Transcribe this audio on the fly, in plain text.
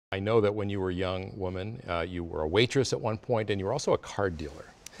I know that when you were a young woman, you were a waitress at one point, and you were also a card dealer.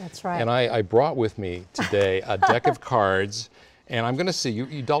 That's right. And I brought with me today a deck of cards, and I'm going to see,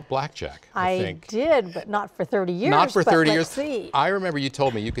 you dealt blackjack, I think. Did, but not for 30 years. Not for 30 years. See. I remember you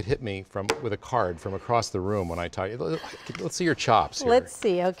told me you could hit me with a card from across the room when I taught you. Let's see your chops here. Let's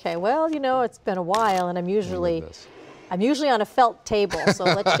see. Okay. Well, you know, it's been a while, and I'm usually on a felt table. So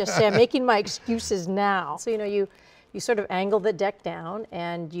let's just say I'm making my excuses now. So, you know, you sort of angle the deck down,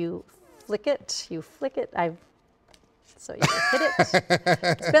 and you flick it. You flick it. So you hit it.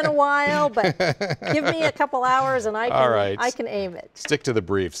 It's been a while, but give me a couple hours and I can aim it. Stick to the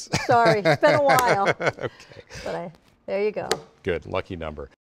briefs. Sorry, it's been a while. Okay. But there you go. Good, lucky number.